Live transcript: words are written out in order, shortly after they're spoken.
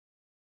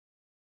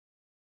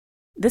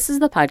This is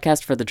the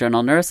podcast for the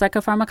journal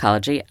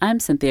Neuropsychopharmacology. I'm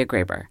Cynthia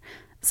Graber.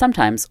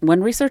 Sometimes,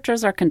 when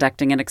researchers are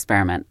conducting an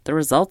experiment, the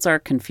results are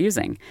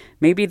confusing.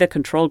 Maybe the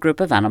control group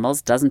of animals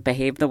doesn't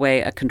behave the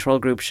way a control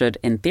group should,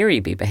 in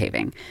theory, be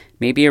behaving.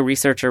 Maybe a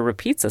researcher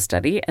repeats a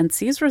study and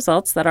sees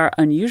results that are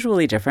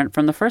unusually different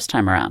from the first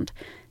time around.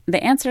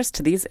 The answers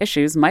to these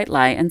issues might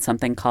lie in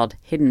something called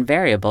hidden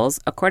variables,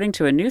 according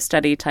to a new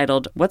study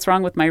titled What's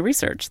Wrong with My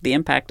Research? The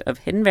Impact of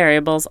Hidden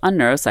Variables on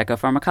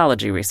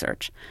Neuropsychopharmacology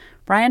Research.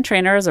 Brian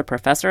Traynor is a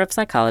professor of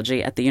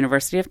psychology at the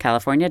University of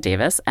California,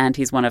 Davis, and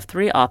he's one of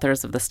 3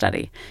 authors of the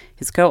study.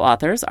 His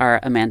co-authors are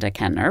Amanda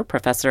Kentner,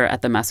 professor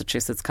at the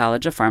Massachusetts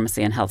College of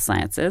Pharmacy and Health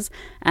Sciences,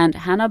 and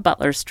Hannah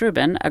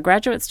Butler-Strubin, a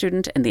graduate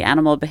student in the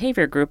Animal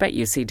Behavior Group at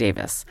UC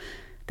Davis.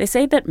 They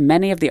say that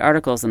many of the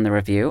articles in the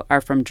review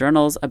are from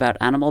journals about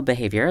animal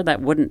behavior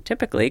that wouldn't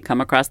typically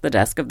come across the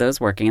desk of those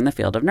working in the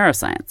field of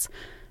neuroscience.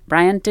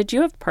 Brian, did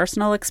you have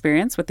personal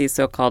experience with these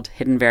so-called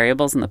hidden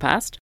variables in the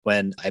past?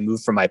 When I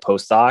moved from my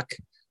postdoc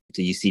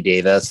to UC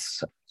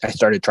Davis, I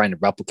started trying to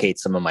replicate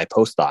some of my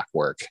postdoc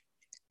work.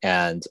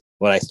 And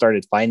what I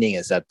started finding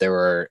is that there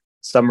were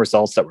some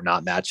results that were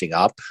not matching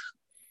up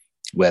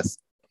with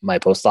my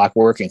postdoc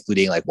work,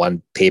 including like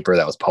one paper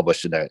that was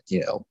published in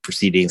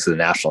Proceedings of the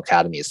National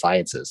Academy of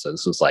Sciences. So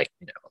this was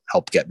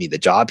helped get me the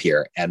job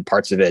here, and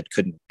parts of it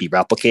couldn't be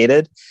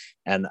replicated.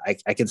 And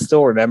I can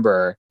still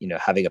remember,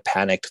 having a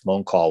panicked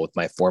phone call with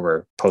my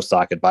former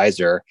postdoc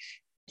advisor.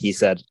 He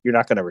said, "You're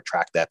not going to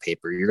retract that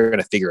paper. You're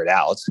going to figure it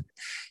out."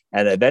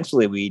 And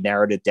eventually we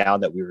narrowed it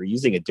down that we were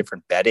using a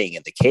different bedding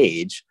in the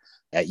cage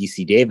at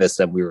UC Davis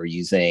than we were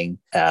using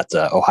at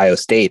Ohio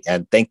State.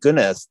 And thank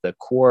goodness the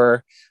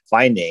core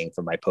finding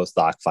from my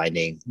postdoc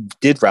finding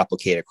did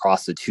replicate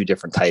across the 2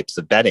 different types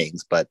of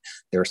beddings. But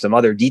there were some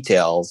other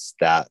details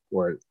that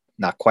were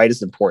not quite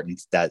as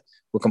important that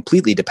were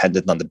completely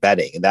dependent on the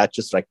bedding. And that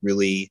just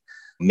really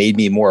made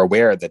me more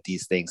aware that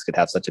these things could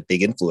have such a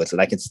big influence.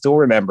 And I can still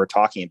remember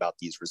talking about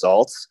these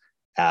results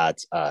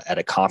at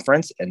a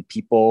conference, and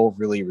people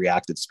really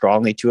reacted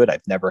strongly to it.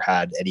 I've never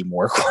had any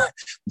more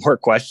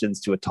questions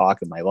to a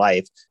talk in my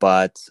life.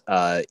 But,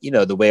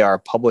 the way our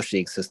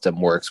publishing system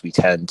works, we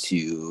tend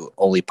to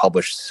only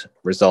publish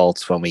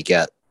results when we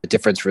get a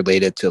difference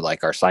related to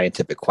our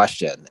scientific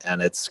question.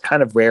 And it's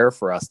kind of rare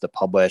for us to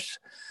publish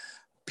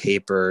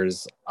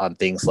papers on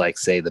things like,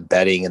 say, the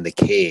bedding in the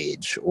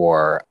cage,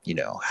 or,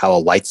 how a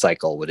light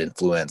cycle would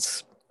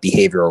influence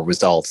behavioral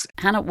results.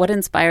 Hannah, what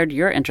inspired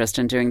your interest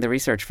in doing the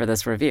research for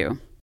this review?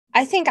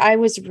 I think I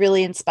was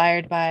really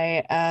inspired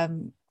by,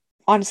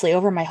 honestly,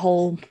 over my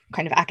whole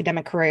kind of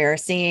academic career,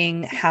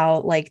 seeing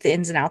how the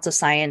ins and outs of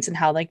science, and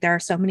how there are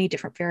so many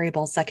different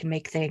variables that can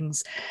make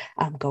things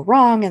go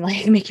wrong and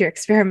make your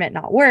experiment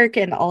not work.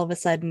 And all of a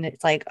sudden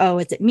it's oh,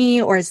 is it me,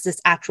 or is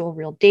this actual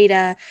real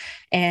data?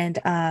 And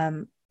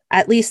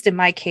at least in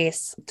my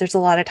case, there's a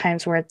lot of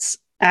times where it's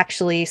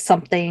actually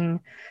something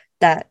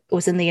that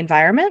was in the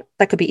environment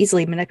that could be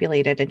easily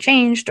manipulated and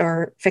changed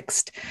or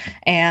fixed.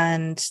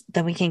 And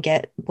then we can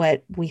get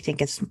what we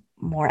think is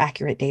more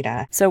accurate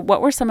data. So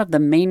what were some of the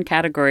main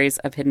categories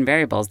of hidden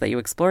variables that you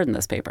explored in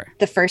this paper?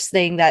 The first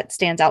thing that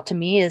stands out to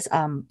me is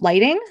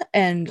lighting.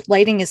 And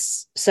lighting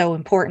is so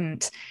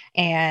important.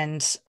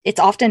 And it's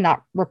often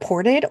not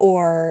reported,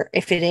 or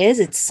if it is,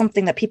 it's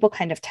something that people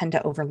kind of tend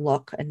to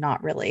overlook and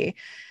not really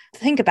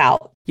think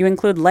about. You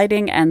include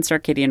lighting and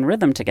circadian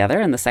rhythm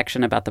together in the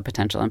section about the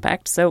potential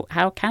impact. So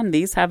how can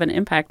these have an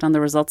impact on the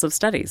results of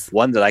studies?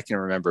 One that I can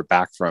remember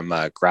back from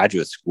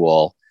graduate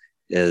school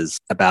is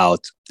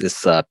about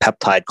this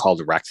peptide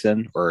called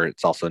orexin, or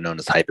it's also known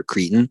as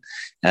hypocretin.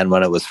 And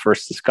when it was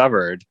first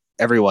discovered,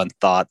 everyone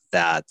thought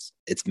that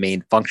its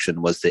main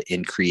function was to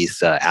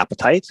increase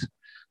appetite.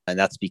 And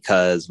that's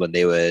because when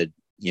they would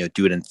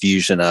do an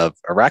infusion of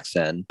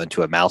orexin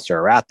into a mouse or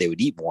a rat, they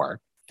would eat more.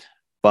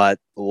 But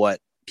what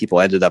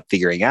people ended up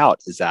figuring out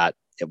is that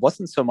it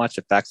wasn't so much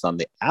effects on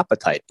the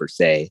appetite per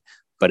se,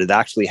 but it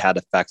actually had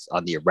effects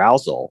on the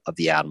arousal of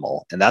the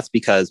animal. And that's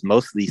because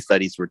most of these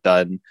studies were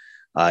done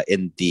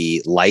in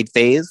the light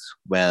phase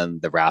when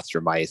the rats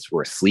or mice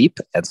were asleep.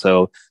 And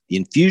so the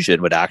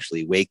infusion would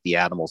actually wake the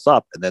animals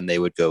up, and then they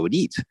would go and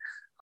eat.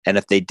 And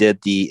if they did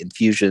the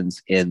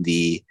infusions in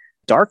the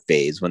dark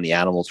phase when the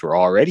animals were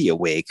already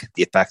awake,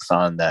 the effects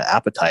on the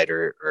appetite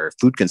or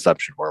food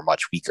consumption were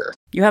much weaker.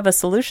 You have a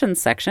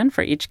solutions section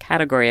for each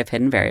category of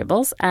hidden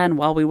variables, and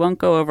while we won't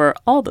go over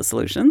all the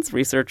solutions,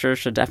 researchers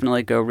should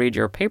definitely go read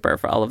your paper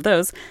for all of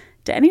those.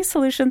 Do any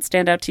solutions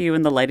stand out to you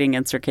in the lighting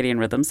and circadian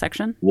rhythm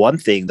section? One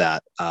thing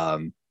that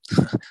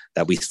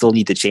that we still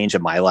need to change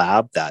in my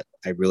lab that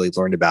I really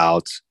learned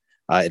about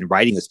in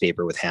writing this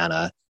paper with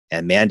Hannah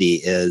and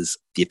Mandy is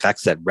the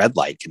effects that red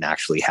light can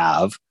actually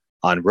have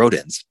on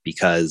rodents,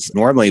 because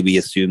normally we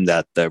assume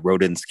that the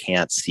rodents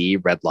can't see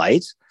red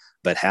light,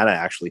 but Hannah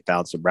actually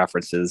found some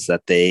references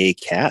that they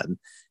can.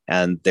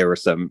 And there were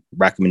some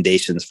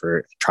recommendations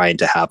for trying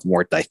to have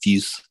more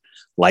diffuse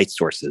light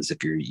sources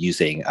if you're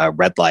using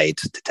red light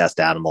to test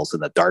animals in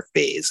the dark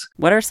phase.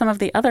 What are some of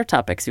the other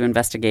topics you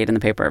investigate in the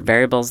paper,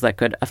 variables that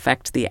could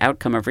affect the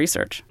outcome of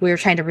research? We were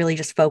trying to really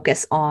just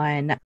focus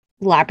on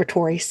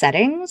laboratory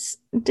settings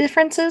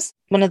differences.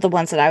 One of the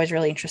ones that I was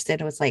really interested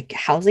in was like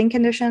housing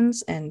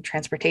conditions and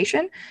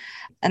transportation.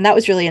 And that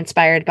was really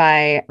inspired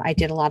by, I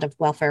did a lot of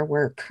welfare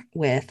work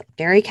with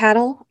dairy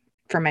cattle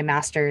for my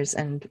master's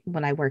and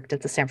when I worked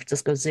at the San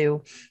Francisco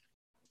Zoo.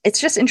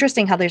 It's just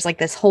interesting how there's like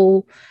this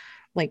whole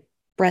like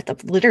breadth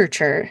of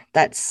literature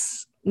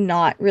that's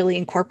not really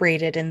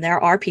incorporated. And there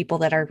are people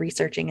that are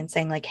researching and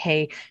saying like,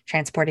 hey,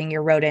 transporting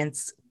your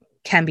rodents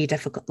can be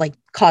difficult, like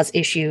cause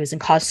issues and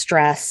cause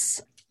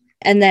stress.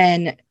 And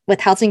then with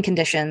housing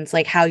conditions,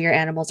 like how your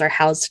animals are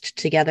housed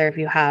together, if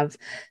you have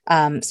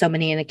so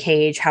many in a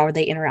cage, how are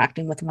they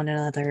interacting with one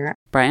another?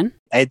 Brian?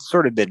 I had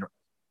sort of been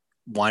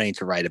wanting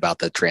to write about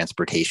the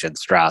transportation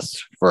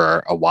stress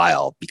for a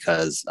while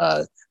because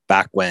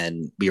back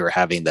when we were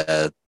having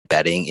the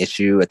bedding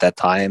issue at that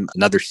time,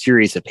 another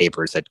series of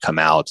papers had come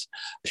out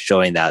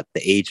showing that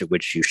the age at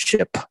which you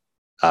ship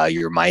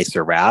your mice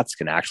or rats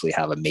can actually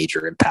have a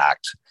major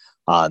impact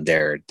on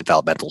their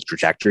developmental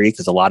trajectory,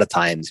 because a lot of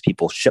times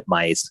people ship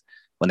mice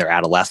when they're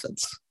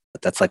adolescents.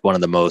 That's like one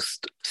of the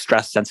most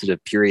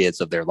stress-sensitive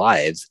periods of their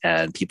lives,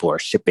 and people are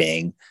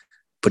shipping,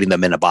 putting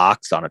them in a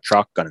box, on a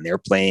truck, on an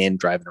airplane,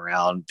 driving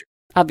around.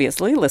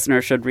 Obviously,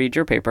 listeners should read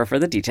your paper for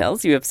the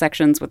details. You have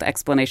sections with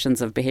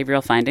explanations of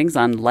behavioral findings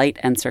on light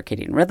and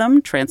circadian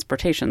rhythm,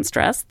 transportation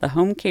stress, the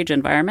home cage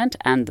environment,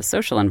 and the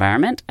social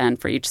environment, and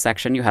for each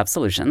section you have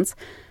solutions.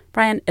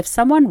 Brian, if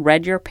someone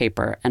read your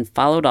paper and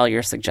followed all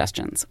your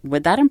suggestions,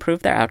 would that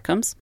improve their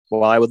outcomes?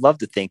 Well, I would love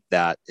to think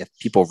that if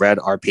people read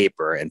our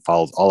paper and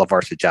followed all of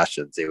our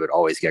suggestions, they would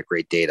always get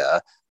great data.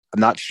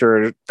 I'm not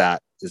sure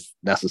that is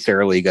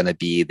necessarily going to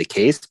be the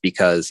case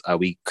because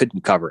we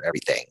couldn't cover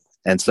everything.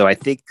 And so I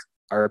think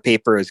our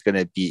paper is going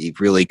to be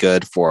really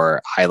good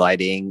for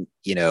highlighting,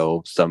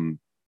 some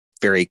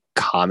very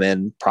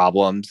common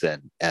problems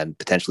and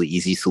potentially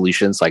easy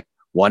solutions. Like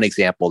one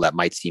example that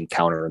might seem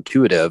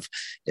counterintuitive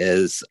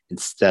is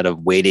instead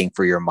of waiting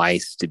for your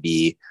mice to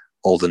be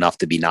old enough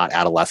to be not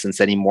adolescents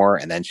anymore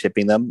and then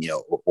shipping them,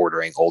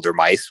 ordering older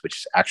mice,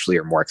 which actually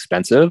are more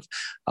expensive.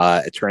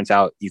 It turns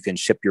out you can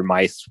ship your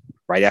mice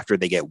right after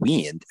they get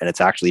weaned. And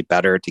it's actually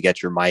better to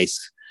get your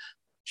mice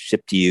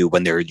shipped to you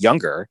when they're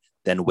younger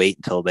than wait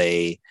until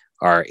they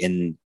are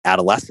in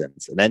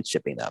adolescence and then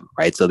shipping them,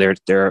 right? So there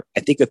are,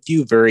 I think, a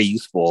few very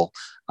useful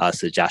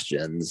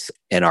suggestions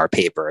in our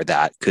paper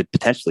that could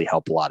potentially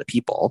help a lot of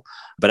people.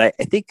 But I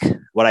think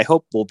what I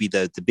hope will be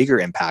the bigger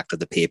impact of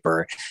the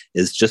paper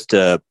is just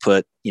to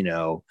put,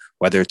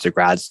 whether it's a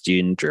grad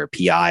student or a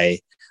PI,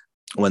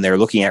 when they're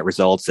looking at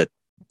results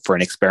for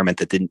an experiment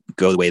that didn't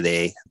go the way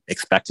they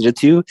expected it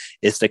to,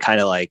 is to kind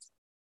of like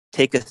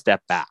take a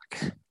step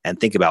back and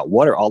think about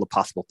what are all the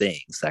possible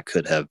things that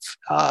could have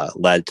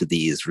led to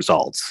these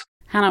results.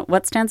 Hannah,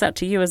 what stands out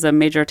to you as a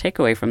major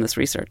takeaway from this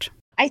research?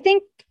 I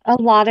think a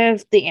lot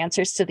of the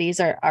answers to these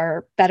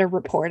are better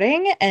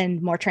reporting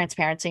and more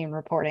transparency in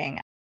reporting,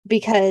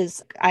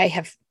 because I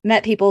have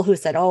met people who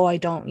said, oh, I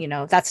don't,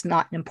 that's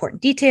not an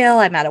important detail.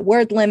 I'm at a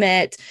word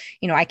limit.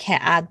 I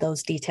can't add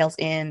those details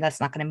in. That's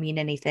not going to mean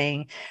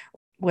anything.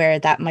 Where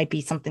that might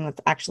be something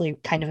that's actually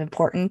kind of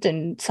important.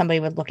 And somebody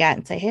would look at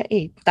and say,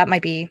 hey, that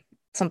might be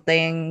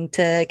something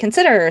to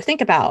consider or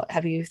think about.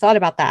 Have you thought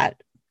about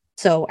that?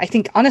 So I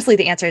think, honestly,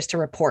 the answer is to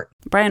report.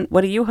 Brian,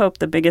 what do you hope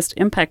the biggest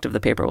impact of the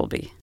paper will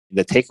be?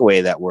 The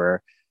takeaway that we're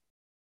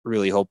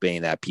really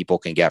hoping that people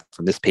can get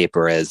from this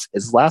paper is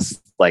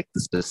less like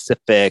the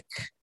specific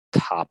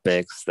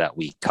topics that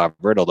we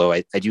covered, although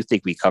I do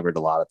think we covered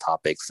a lot of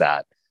topics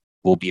that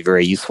will be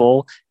very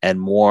useful,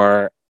 and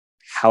more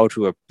how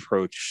to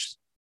approach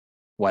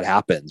what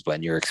happens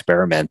when your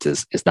experiment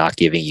is not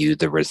giving you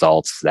the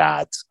results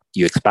that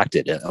you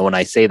expected. And when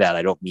I say that,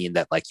 I don't mean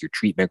that like your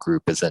treatment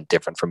group isn't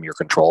different from your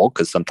control,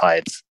 because a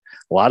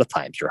lot of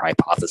times your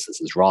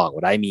hypothesis is wrong.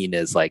 What I mean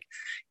is like,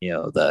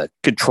 the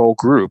control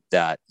group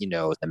that,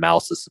 the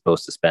mouse is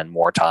supposed to spend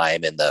more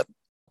time in the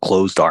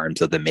closed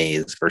arms of the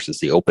maze versus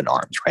the open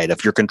arms, right?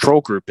 If your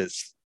control group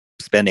is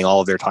spending all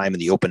of their time in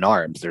the open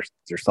arms,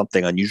 there's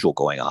something unusual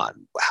going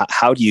on.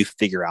 How do you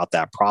figure out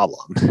that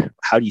problem?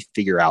 How do you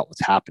figure out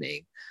what's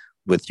happening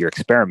with your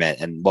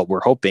experiment? And what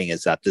we're hoping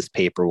is that this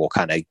paper will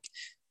kind of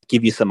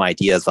give you some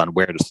ideas on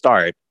where to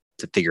start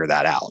to figure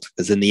that out.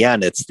 Because in the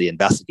end, it's the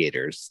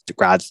investigators, the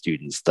grad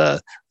students, the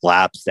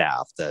lab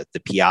staff, the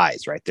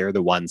PIs, right? They're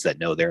the ones that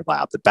know their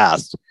lab the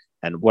best.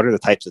 And what are the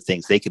types of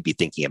things they could be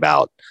thinking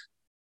about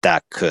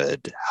that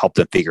could help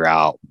them figure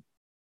out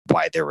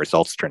why their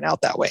results turn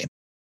out that way?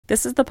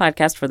 This is the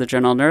podcast for the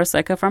journal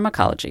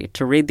Neuropsychopharmacology.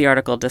 To read the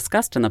article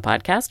discussed in the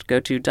podcast, go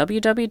to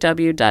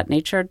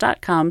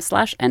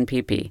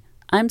www.nature.com/NPP.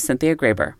 I'm Cynthia Graber.